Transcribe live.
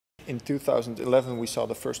in 2011 we saw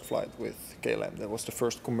the first flight with KLM. That was the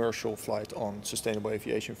first commercial flight on sustainable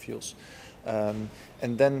aviation fuels.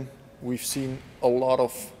 And then we've seen a lot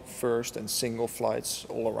of first and single flights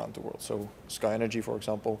all around the world. So SkyNRG, for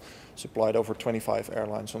example, supplied over 25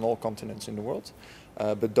 airlines on all continents in the world.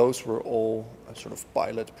 But those were all sort of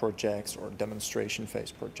pilot projects or demonstration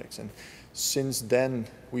phase projects. And since then,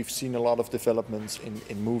 we've seen a lot of developments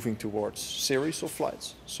in moving towards series of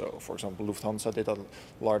flights. So, for example, Lufthansa did a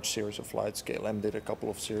large series of flights, KLM did a couple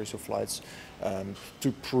of series of flights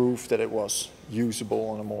to prove that it was usable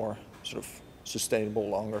on a more sort of sustainable,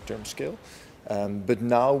 longer-term scale. But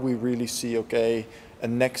now we really see, okay, a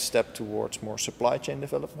next step towards more supply chain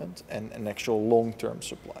development and an actual long-term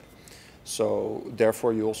supply. So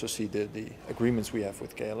therefore you also see the agreements we have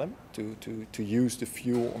with KLM to use the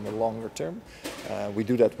fuel on the longer term. We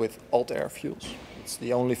do that with Altair Fuels. It's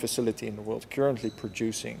the only facility in the world currently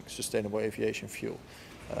producing sustainable aviation fuel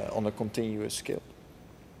on a continuous scale.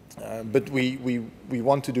 But we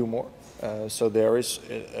want to do more. So there is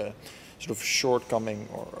a sort of shortcoming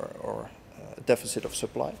or a deficit of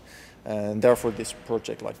supply. And therefore this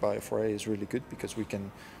project like Bio4A is really good because we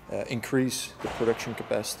can increase the production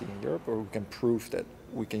capacity in Europe, or we can prove that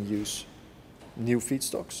we can use new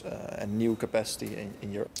feedstocks and new capacity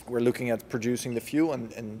in Europe. We're looking at producing the fuel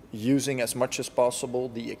and using as much as possible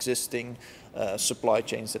the existing supply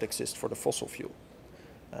chains that exist for the fossil fuel.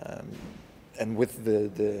 And with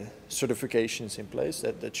the certifications in place,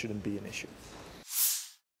 that shouldn't be an issue.